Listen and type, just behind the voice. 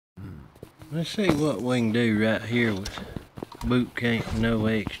Let's see what we can do right here with boot camp, no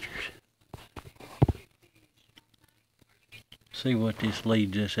extras. See what this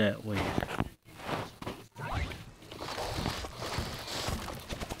leads us out with.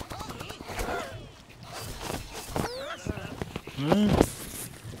 Well,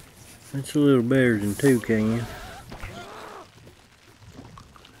 that's a little better than toucan.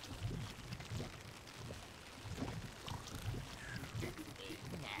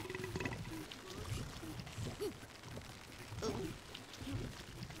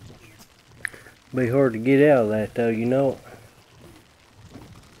 Be hard to get out of that though, you know.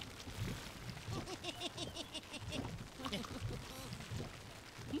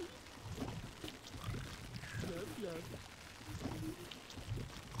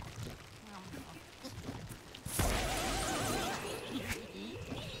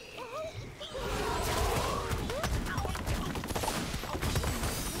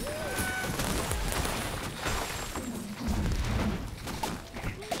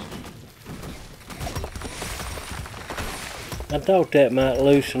 I thought that might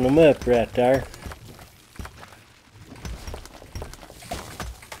loosen them up right there.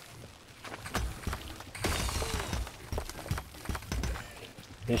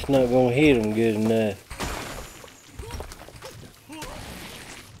 It's not gonna hit them good enough.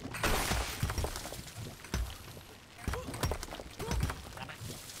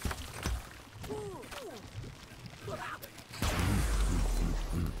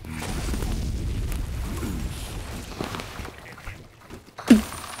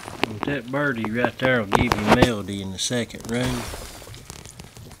 That birdie right there will give you melody in the second room.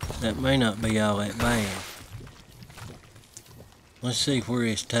 That may not be all that bad. Let's see where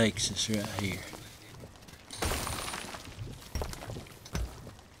this takes us right here.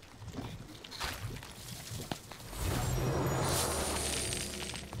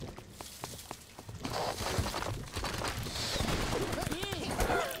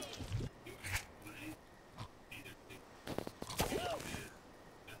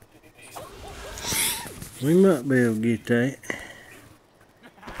 We might be able to get that.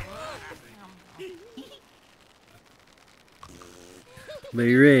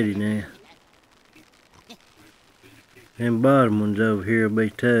 Be ready now. Them bottom ones over here will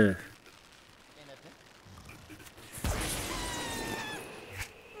be tough.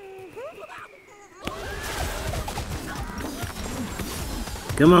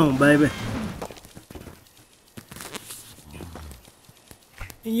 Come on, baby.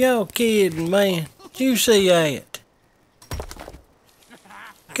 Y'all kidding, man. You see that?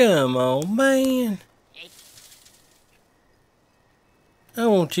 Come on, man. I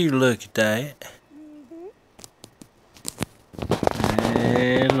want you to look at that.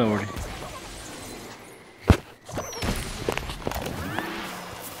 And Lordy.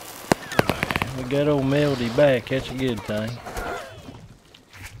 We got old Melody back. That's a good thing.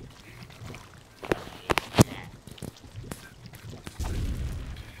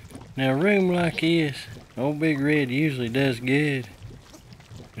 Now, a room like this, old Big Red usually does good,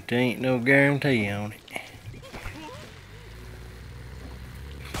 but there ain't no guarantee on it.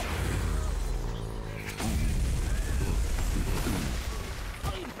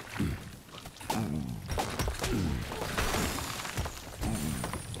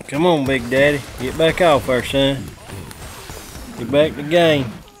 Come on, Big Daddy, get back off there, son. Get back to the game.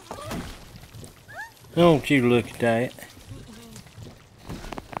 I want you to look at that.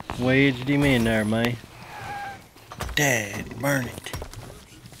 Wedged him in there, man. Daddy, burn it.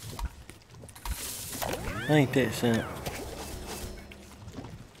 Ain't that something?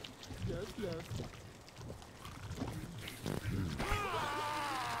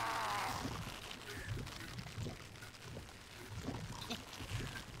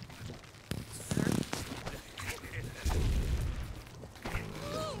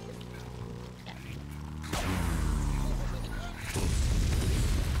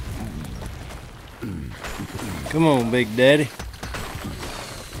 Come on, Big Daddy.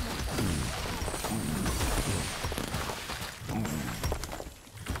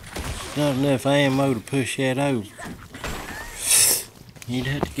 Not enough ammo to push that over. You'd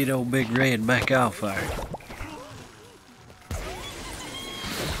have to get old Big Red back off there.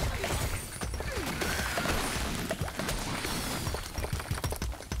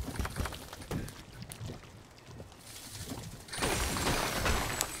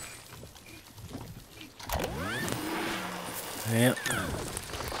 Yep.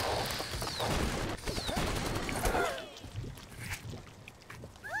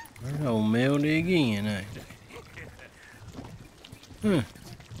 There's old Melody again, ain't it? Huh.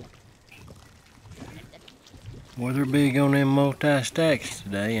 Well, they're big on them multi-stacks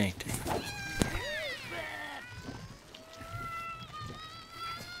today, ain't they?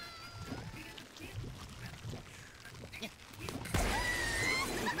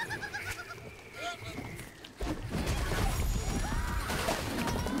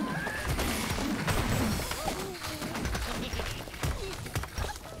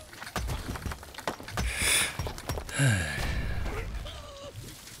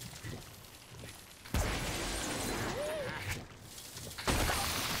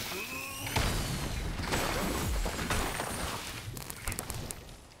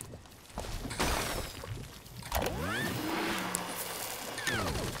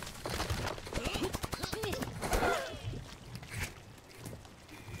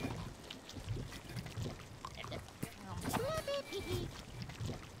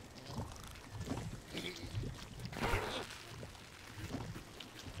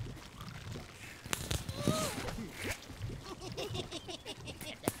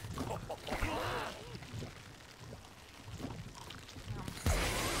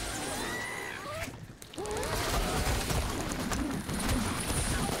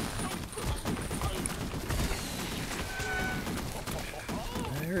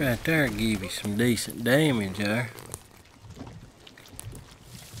 That right there give you some decent damage there.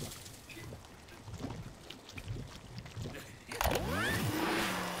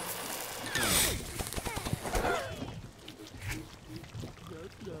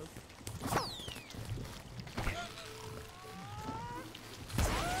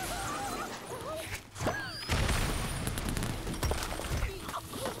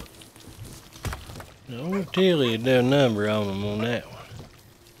 Old Tilly had done a number on them on that one.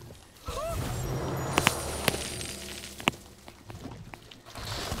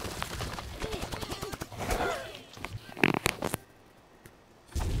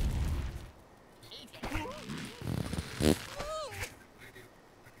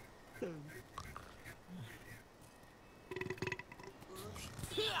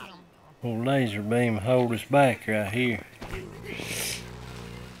 Old laser beam hold us back right here.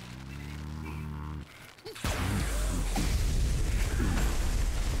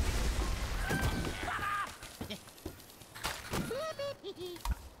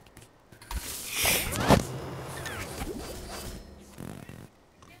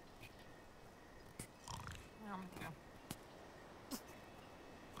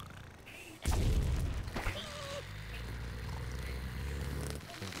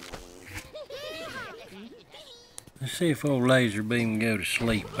 Let's see if old laser beam can go to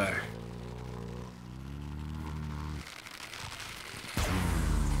sleep there.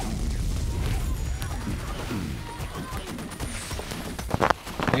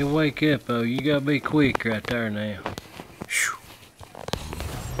 He'll wake up though. You gotta be quick right there now. Whew.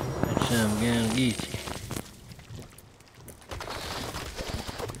 That something gonna get you.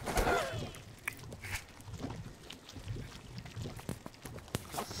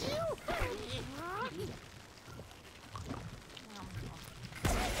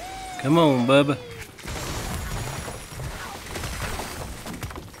 Come on, Bubba.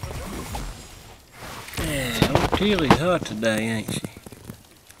 Yeah, old Tilly's hot today, ain't she?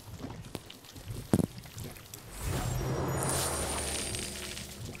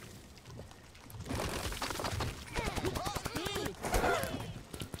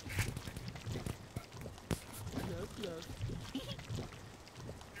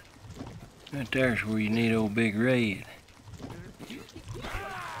 Right there's where you need old Big Red.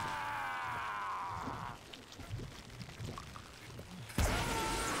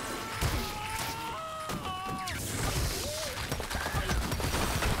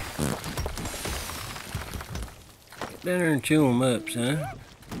 Get down there and chew them up, son.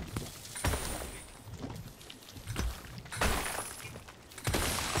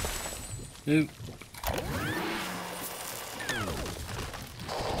 Oop.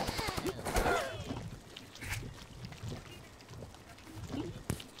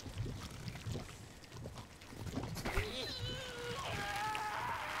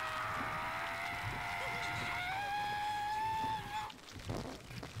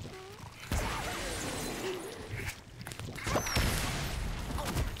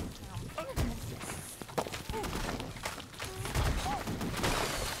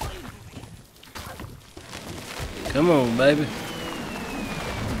 Come on, baby.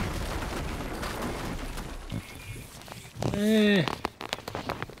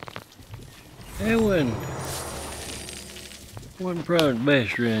 That wasn't probably the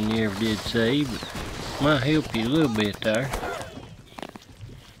best run you ever did see, but might help you a little bit there.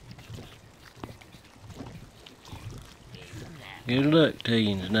 Good luck to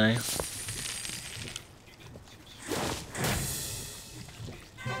you now.